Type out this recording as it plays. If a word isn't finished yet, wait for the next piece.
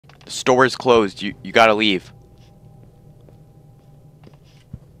store is closed. You gotta leave.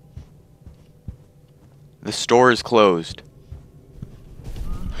 The store is closed.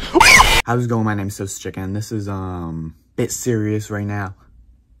 How's it going? My name's Sos Chicken. This is bit serious right now.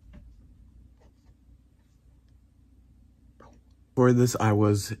 For this, I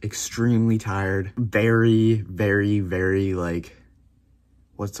was extremely tired. Very like,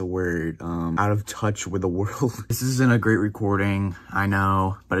 what's the word? Out of touch with the world. This isn't a great recording, I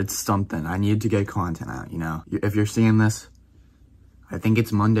know, but it's something. I need to get content out, you know? If you're seeing this, I think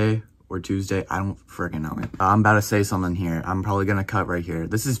it's Monday or Tuesday. I don't freaking know, man. I'm about to say something here. I'm probably gonna cut right here.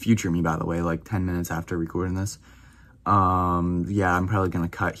 This is future me, by the way, like 10 minutes after recording this. Yeah, I'm probably gonna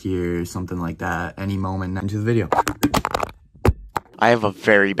cut here, something like that, any moment into the video. I have a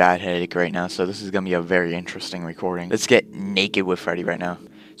very bad headache right now, so this is gonna be a very interesting recording. Let's get naked with Freddy right now.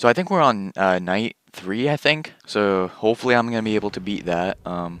 So I think we're on night 3, I think. So hopefully I'm gonna be able to beat that.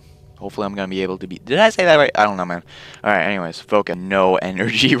 Hopefully I'm gonna be able to beat. Did I say that right? I don't know, man. All right. Anyways, focus. No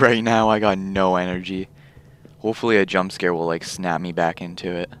energy right now. I got no energy. Hopefully a jump scare will like snap me back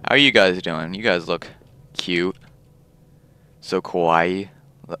into it. How are you guys doing? You guys look cute. So kawaii,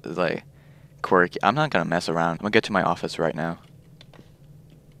 like quirky. I'm not gonna mess around. I'm gonna get to my office right now.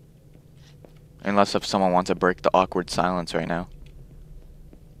 Unless if someone wants to break the awkward silence right now.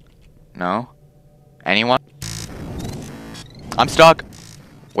 No? Anyone? I'm stuck.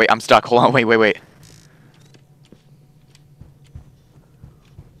 Wait, I'm stuck. Hold on. Wait.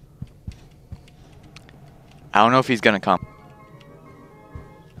 I don't know if he's gonna come.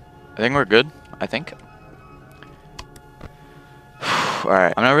 I think we're good. I think.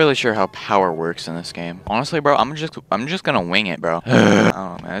 Alright, I'm not really sure how power works in this game. Honestly, bro, I'm just gonna wing it, bro.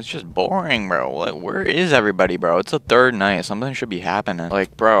 Oh man, it's just boring, bro. Like, where is everybody, bro? It's the 3rd night. Something should be happening.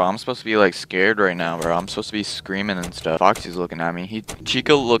 Like, bro, I'm supposed to be like scared right now, bro. I'm supposed to be screaming and stuff. Foxy's looking at me.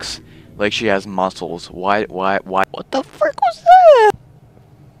 Chica looks like she has muscles. Why? What the frick was that?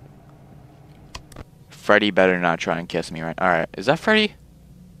 Freddy better not try and kiss me, right? Alright, is that Freddy?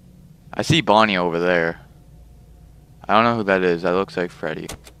 I see Bonnie over there. I don't know who that is. That looks like Freddy.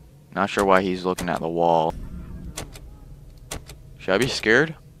 Not sure why he's looking at the wall. Should I be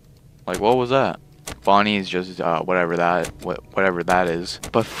scared? Like, what was that? Bonnie's just whatever that is.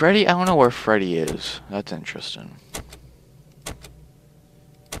 But Freddy, I don't know where Freddy is. That's interesting.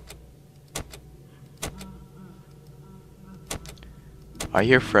 I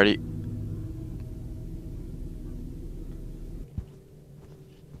hear Freddy.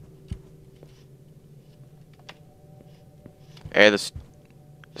 Hey, the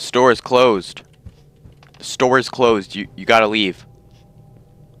store is closed. The store is closed. You gotta leave.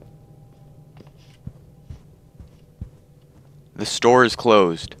 The store is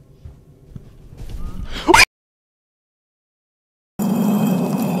closed.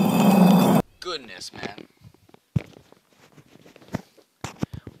 Goodness, man.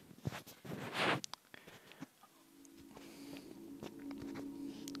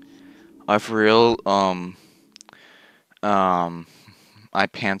 I for real, my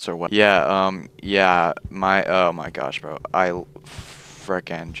pants are wet. Yeah, yeah, oh my gosh, bro. I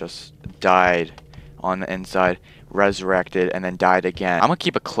frickin' just died on the inside, resurrected, and then died again. I'm gonna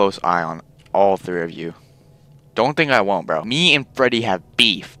keep a close eye on all 3 of you. Don't think I won't, bro. Me and Freddy have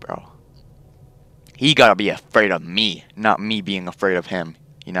beef, bro. He gotta be afraid of me, not me being afraid of him,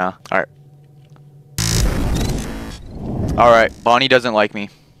 you know? Alright. Alright, Bonnie doesn't like me.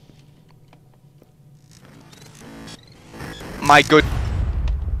 My good.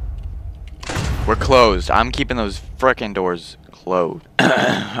 We're closed. I'm keeping those frickin' doors closed.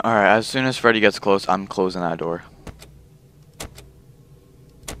 Alright, as soon as Freddy gets close, I'm closing that door.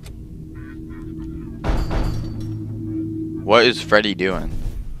 What is Freddy doing?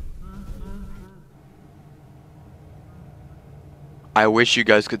 I wish you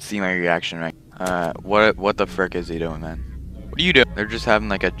guys could see my reaction right. What the frick is he doing, man? What are you doing? They're just having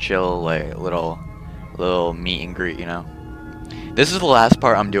like a chill, like little meet and greet, you know? This is the last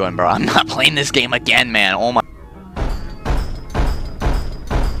part I'm doing, bro. I'm not playing this game again, man. Oh my.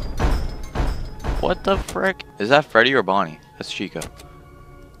 What the frick? Is that Freddy or Bonnie? That's Chica.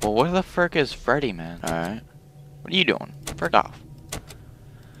 Well, what the frick is Freddy, man? Alright. What are you doing? Frick off.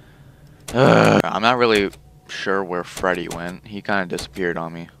 I'm not really sure where Freddy went. He kind of disappeared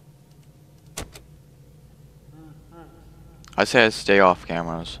on me. I say I stay off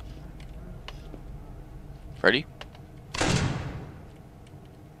cameras. Freddy?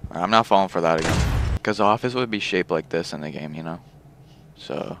 I'm not falling for that again. Because the office would be shaped like this in the game, you know?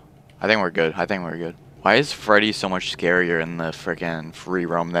 So, I think we're good. Why is Freddy so much scarier in the freaking free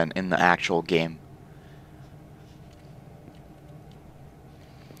roam than in the actual game?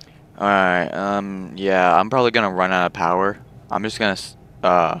 Alright, yeah, I'm probably gonna run out of power. I'm just gonna,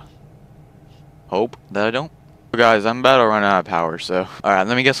 hope that I don't. Guys, I'm about to run out of power, so. Alright,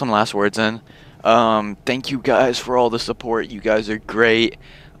 let me get some last words in. Thank you guys for all the support. You guys are great.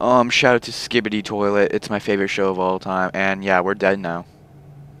 Shout out to Skibbity Toilet. It's my favorite show of all time. And yeah, we're dead now.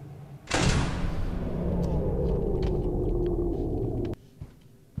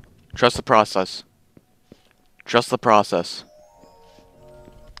 Trust the process. Trust the process.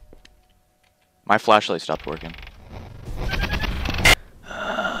 My flashlight stopped working.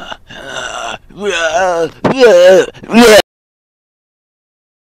 Let's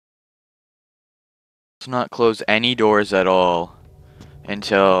not close any doors at all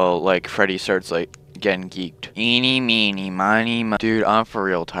until like Freddy starts like getting geeked. Eeny, meeny, miny, mo. Dude, I'm for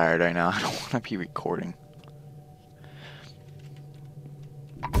real tired right now. I don't want to be recording.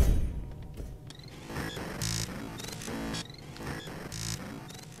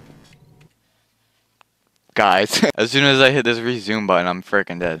 Guys, as soon as I hit this resume button, I'm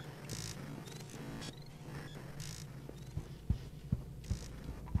freaking dead.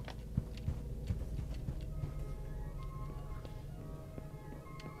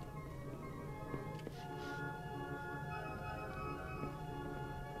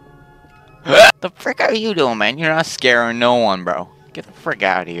 The frick are you doing, man? You're not scaring no one, bro. Get the frick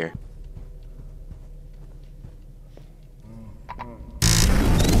out of here.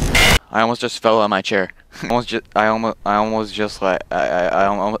 I almost just fell out of my chair. I almost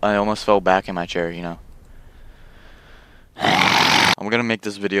fell back in my chair, you know. I'm gonna make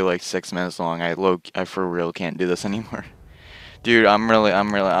this video like 6 minutes long. I for real can't do this anymore. Dude, I'm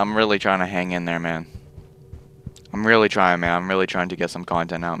really trying to hang in there, man. I'm really trying, man. I'm really trying to get some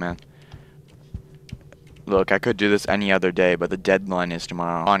content out, man. Look, I could do this any other day, but the deadline is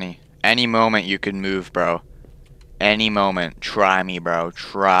tomorrow. Bonnie, any moment you can move, bro. Any moment. Try me, bro.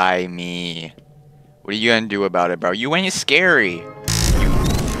 Try me. What are you gonna do about it, bro? You ain't scary.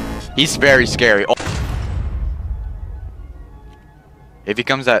 He's very scary. Oh. If he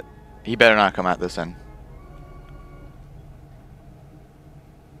comes at... He better not come at this end.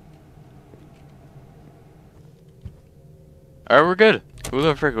 Alright, we're good. Who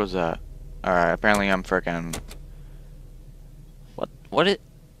the frick was that? Alright, apparently I'm frickin'... What it...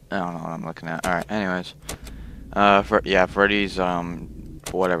 I don't know what I'm looking at. Alright, anyways. Yeah, Freddy's,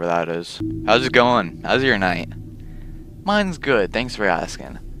 whatever that is. How's it going? How's your night? Mine's good, thanks for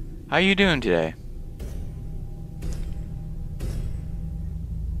asking. How you doing today?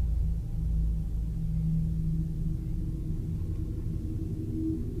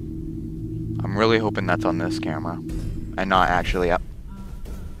 I'm really hoping that's on this camera. And not actually up.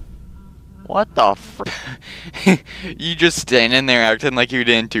 What the frick? You just standing there acting like you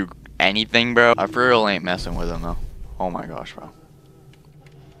didn't do anything, bro? I for real ain't messing with him, though. Oh my gosh, bro.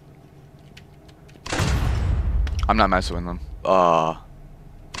 I'm not messing with him.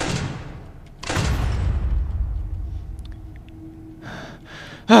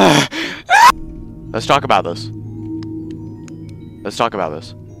 Let's talk about this. Let's talk about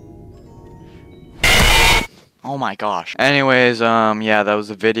this. Oh my gosh. Anyways, yeah, that was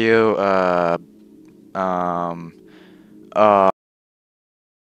the video.